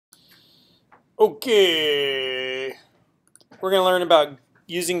Okay, we're going to learn about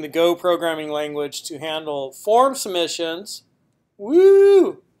using the Go programming language to handle form submissions,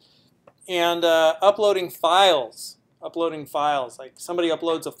 woo, and uploading files. Like somebody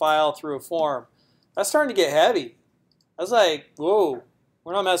uploads a file through a form. That's starting to get heavy. I was like, whoa,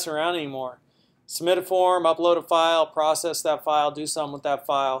 we're not messing around anymore. Submit a form, upload a file, process that file, do something with that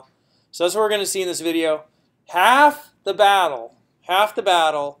file. So that's what we're going to see in this video. Half the battle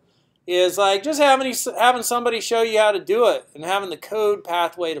is like just having somebody show you how to do it and having the code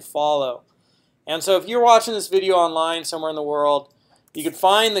pathway to follow. And so if you're watching this video online somewhere in the world, you can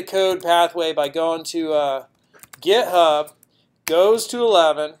find the code pathway by going to GitHub, goes to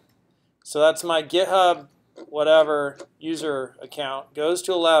 11. So that's my GitHub whatever user account, goes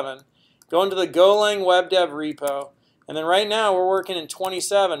to 11. Go into the Golang web dev repo. And then right now we're working in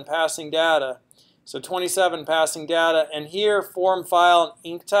 27 passing data. So 27 passing data. And here form file and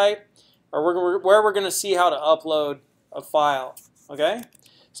ink type are where we're going to see how to upload a file. Okay?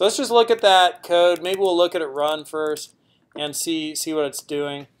 So let's just look at that code. Maybe we'll look at it run first and see what it's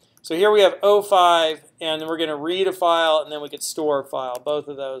doing. So here we have 05, and then we're going to read a file, and then we could store a file, both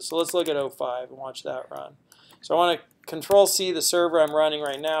of those. So let's look at 05 and watch that run. So I want to Control-C the server I'm running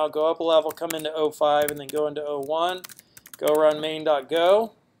right now, go up a level, come into 05, and then go into 01. Go run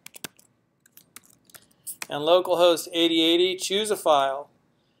main.go. And localhost 8080, choose a file.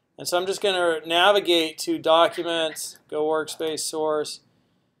 And so I'm just going to navigate to Documents, go Workspace Source,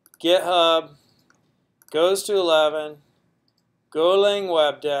 GitHub, goes to 11, Golang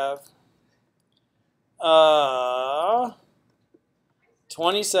Web Dev,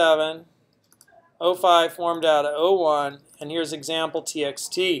 27, 05 form data 01, and here's example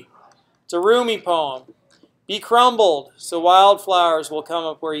TXT. It's a Rumi poem. Be crumbled, so wildflowers will come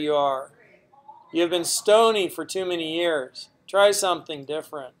up where you are. You have been stony for too many years. Try something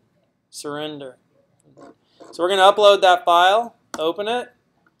different. Surrender. So we're going to upload that file, open it,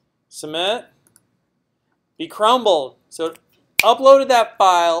 submit, be crumbled. So uploaded that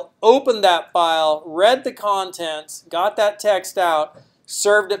file, opened that file, read the contents, got that text out,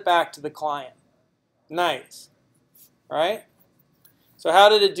 served it back to the client. Nice, right? So how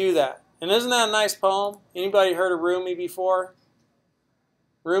did it do that? And isn't that a nice poem? Anybody heard of Rumi before?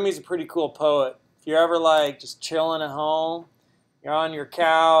 Rumi's a pretty cool poet. If you're ever like just chilling at home, you're on your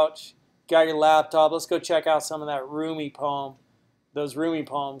couch, got your laptop, let's go check out some of that Rumi poem, those Rumi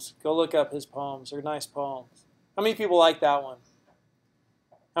poems. Go look up his poems. They're nice poems. How many people like that one?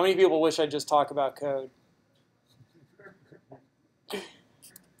 How many people wish I'd just talk about code?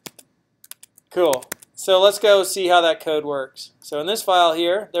 Cool. So let's go see how that code works. So in this file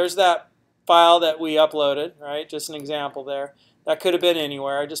here, there's that file that we uploaded, right? Just an example there. That could have been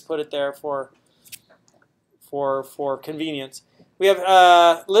anywhere. I just put it there for convenience. We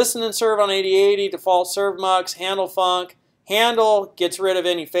have listen and serve on 8080, default serve mux, handle func. Handle gets rid of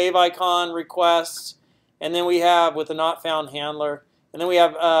any favicon requests. And then we have with a not found handler. And then we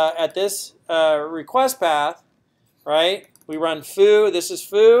have at this request path, right? We run foo. This is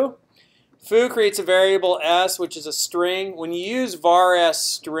foo. Foo creates a variable s, which is a string. When you use var s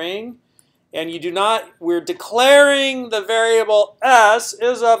string, and you do not, we're declaring the variable s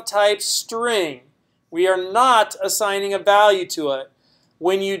is of type string. We are not assigning a value to it.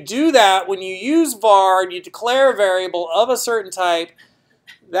 When you do that, when you use var and you declare a variable of a certain type,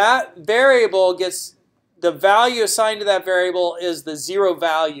 that variable gets, the value assigned to that variable is the zero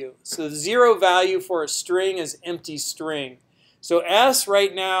value. So the zero value for a string is empty string. So s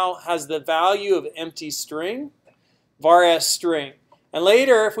right now has the value of empty string, var s string. And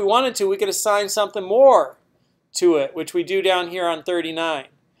later, if we wanted to, we could assign something more to it, which we do down here on 39.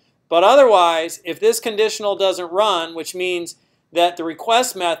 But otherwise, if this conditional doesn't run, which means that the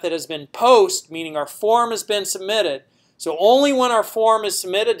request method has been post, meaning our form has been submitted, so only when our form is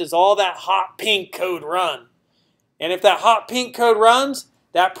submitted does all that hot pink code run. And if that hot pink code runs,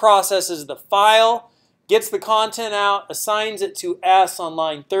 that processes the file, gets the content out, assigns it to S on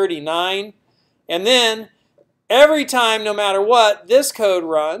line 39, and then every time, no matter what, this code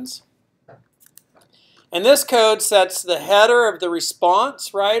runs. And this code sets the header of the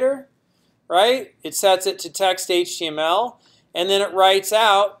response writer, right? It sets it to text HTML, and then it writes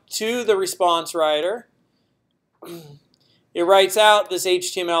out to the response writer. It writes out this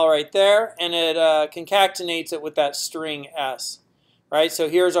HTML right there, and it concatenates it with that string S, right? So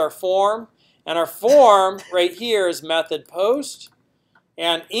here's our form, and our form right here is method post,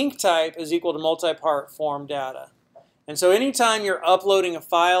 and ink type is equal to multi-part form data. And so anytime you're uploading a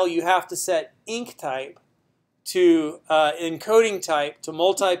file, you have to set ink type to encoding type to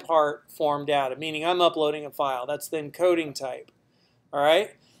multi-part form data, meaning I'm uploading a file. That's the encoding type. All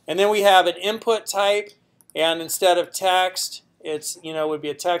right? And then we have an input type, and instead of text, it's, would be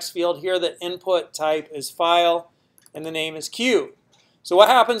a text field. Here the input type is file, and the name is Q. So what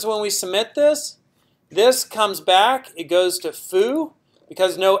happens when we submit this? This comes back, it goes to foo.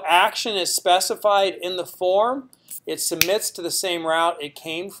 Because no action is specified in the form, it submits to the same route it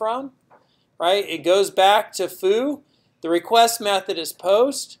came from, right? It goes back to foo. The request method is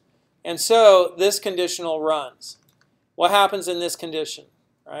post, and so this conditional runs. What happens in this condition,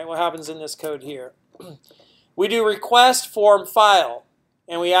 right? What happens in this code here? We do request form file,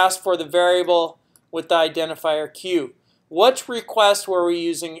 and we ask for the variable with the identifier Q. Which request were we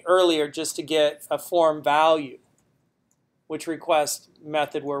using earlier just to get a form value? Which request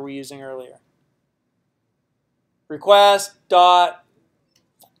method were we using earlier? Request dot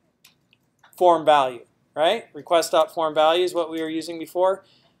form value, right? Request dot form value is what we were using before.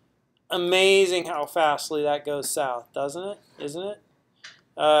 Amazing how fastly that goes south, doesn't it? Isn't it?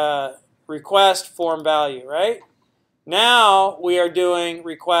 Request form value, right? Now we are doing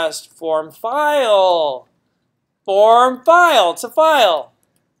request form file. Form file, it's a file.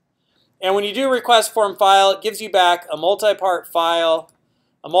 And when you do request form file, it gives you back a multi-part file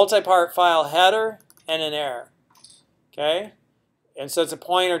header, and an error. Okay? And so it's a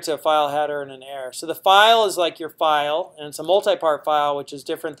pointer to a file header and an error. So the file is like your file, and it's a multi-part file, which is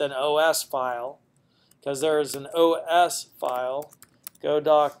different than OS file, because there is an OS file,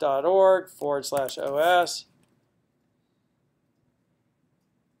 godoc.org/OS,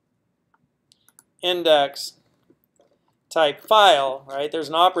 index, type file, right? There's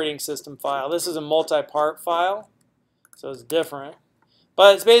an operating system file. This is a multi-part file, so it's different.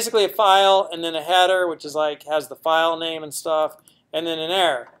 But it's basically a file and then a header, which is like has the file name and stuff, and then an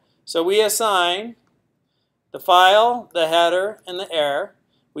error. So we assign the file, the header, and the error.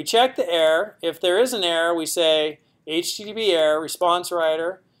 We check the error. If there is an error, we say HTTP error, response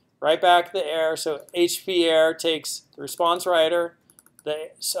writer, write back the error. So HTTP error takes the response writer,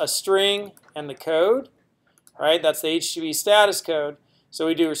 a string, and the code. Right? That's the HTTP status code. So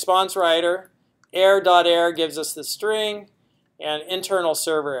we do response writer, error.error gives us the string, and internal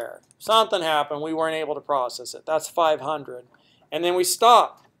server error. Something happened, we weren't able to process it. That's 500. And then we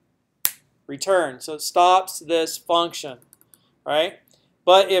stop, return. So it stops this function, right?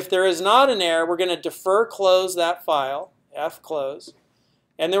 But if there is not an error, we're going to defer close that file, fclose,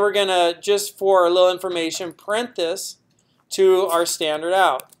 and then we're going to, just for a little information, print this to our standard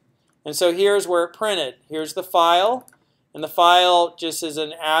out. And so here's where it printed. Here's the file, and the file just is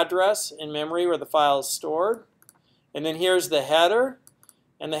an address in memory where the file is stored. And then here's the header,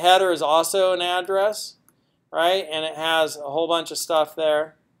 and the header is also an address, right? And it has a whole bunch of stuff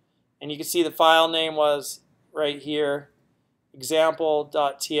there. And you can see the file name was right here.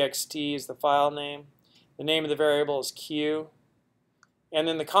 Example.txt is the file name. The name of the variable is Q. And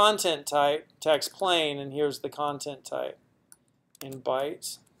then the content type, text plain, and here's the content type in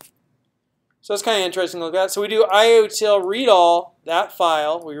bytes. So it's kind of interesting to look at. So we do IOTIL read all, that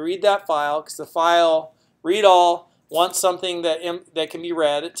file. We read that file because the file read all wants something that can be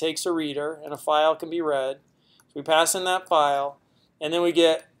read. It takes a reader, and a file can be read. So we pass in that file, and then we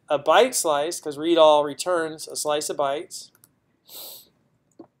get a byte slice because read all returns a slice of bytes.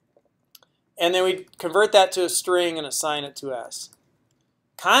 And then we convert that to a string and assign it to S.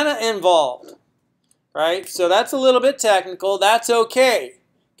 Kind of involved, right? So that's a little bit technical. That's okay,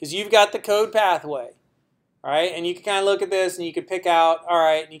 because you've got the code pathway, right? And you can kind of look at this and you can pick out, all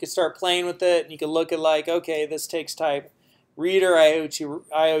right, and you can start playing with it, and you can look at like, okay, this takes type reader,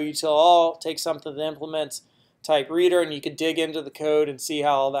 IOUTIL all, takes something that implements type reader, and you can dig into the code and see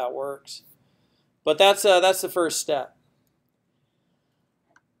how all that works. But that's the first step.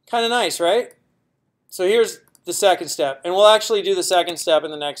 Kind of nice, right? So here's the second step, and we'll actually do the second step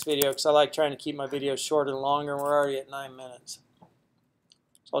in the next video because I like trying to keep my videos shorter and longer, and we're already at 9 minutes.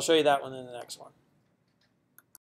 So I'll show you that one in the next one.